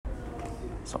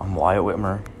So I'm Wyatt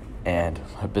Whitmer, and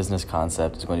my business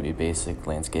concept is going to be basic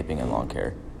landscaping and lawn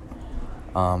care.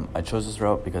 I chose this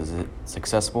route because it's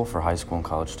accessible for high school and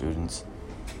college students,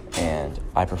 and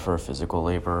I prefer physical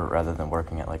labor rather than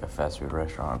working at like a fast food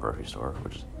restaurant or grocery store,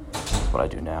 which is what I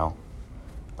do now.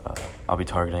 I'll be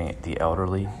targeting the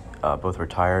elderly, both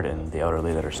retired and the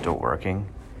elderly that are still working.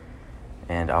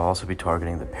 And I'll also be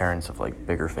targeting the parents of like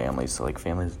bigger families, so like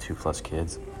families with 2+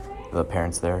 kids, the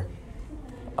parents there.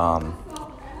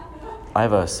 I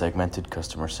have a segmented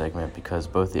customer segment because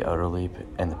both the elderly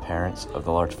and the parents of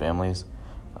the large families,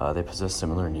 they possess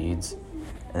similar needs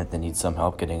and that they need some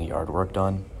help getting yard work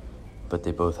done, but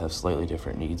they both have slightly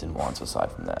different needs and wants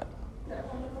aside from that.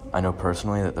 I know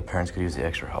personally that the parents could use the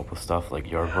extra help with stuff like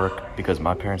yard work because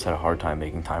my parents had a hard time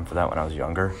making time for that when I was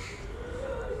younger.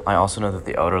 I also know that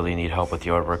the elderly need help with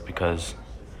yard work because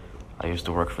I used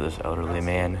to work for this elderly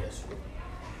man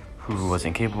who was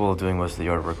incapable of doing most of the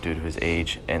yard work due to his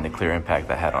age and the clear impact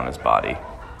that had on his body.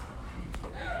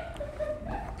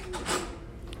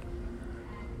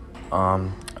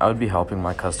 I would be helping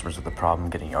my customers with the problem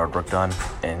getting yard work done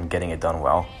and getting it done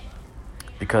well,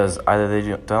 because either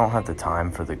they don't have the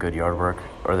time for the good yard work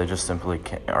or they just simply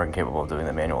are incapable of doing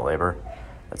the manual labor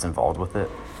that's involved with it,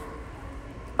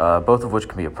 both of which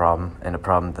can be a problem, and a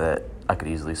problem that I could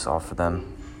easily solve for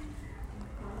them.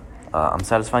 I'm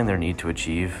satisfying their need to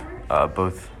achieve.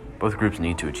 Both groups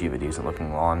need to achieve a decent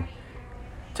looking lawn,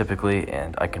 typically,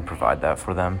 and I can provide that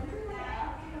for them.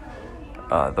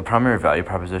 The primary value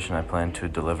proposition I plan to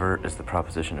deliver is the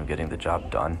proposition of getting the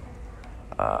job done.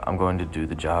 I'm going to do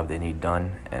the job they need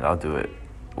done, and I'll do it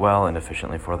well and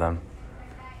efficiently for them.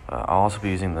 I'll also be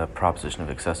using the proposition of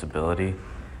accessibility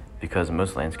because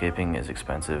most landscaping is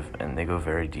expensive and they go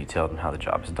very detailed in how the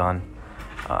job is done.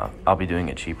 I'll be doing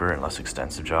a cheaper and less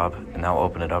extensive job, and that will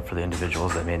open it up for the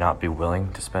individuals that may not be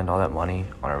willing to spend all that money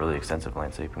on a really extensive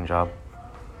landscaping job.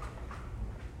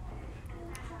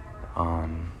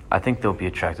 I think they'll be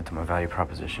attracted to my value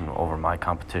proposition over my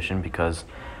competition because,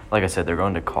 like I said, they're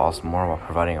going to cost more while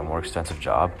providing a more extensive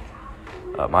job.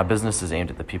 My business is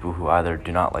aimed at the people who either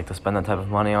do not like to spend that type of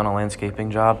money on a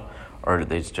landscaping job, or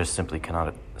they just simply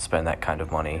cannot spend that kind of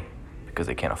money because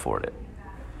they can't afford it.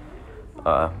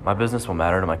 My business will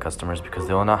matter to my customers because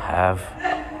they will not have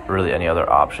really any other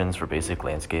options for basic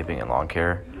landscaping and lawn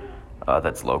care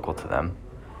that's local to them.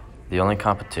 The only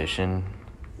competition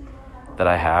that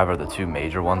I have are the two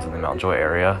major ones in the Mount Joy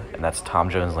area, and that's Tom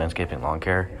Jones Landscaping Lawn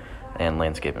Care and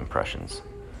Landscape Impressions.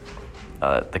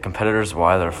 The competitors will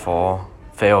either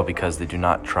fail because they do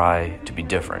not try to be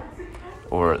different,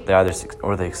 or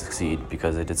they succeed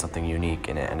because they did something unique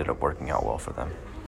and it ended up working out well for them.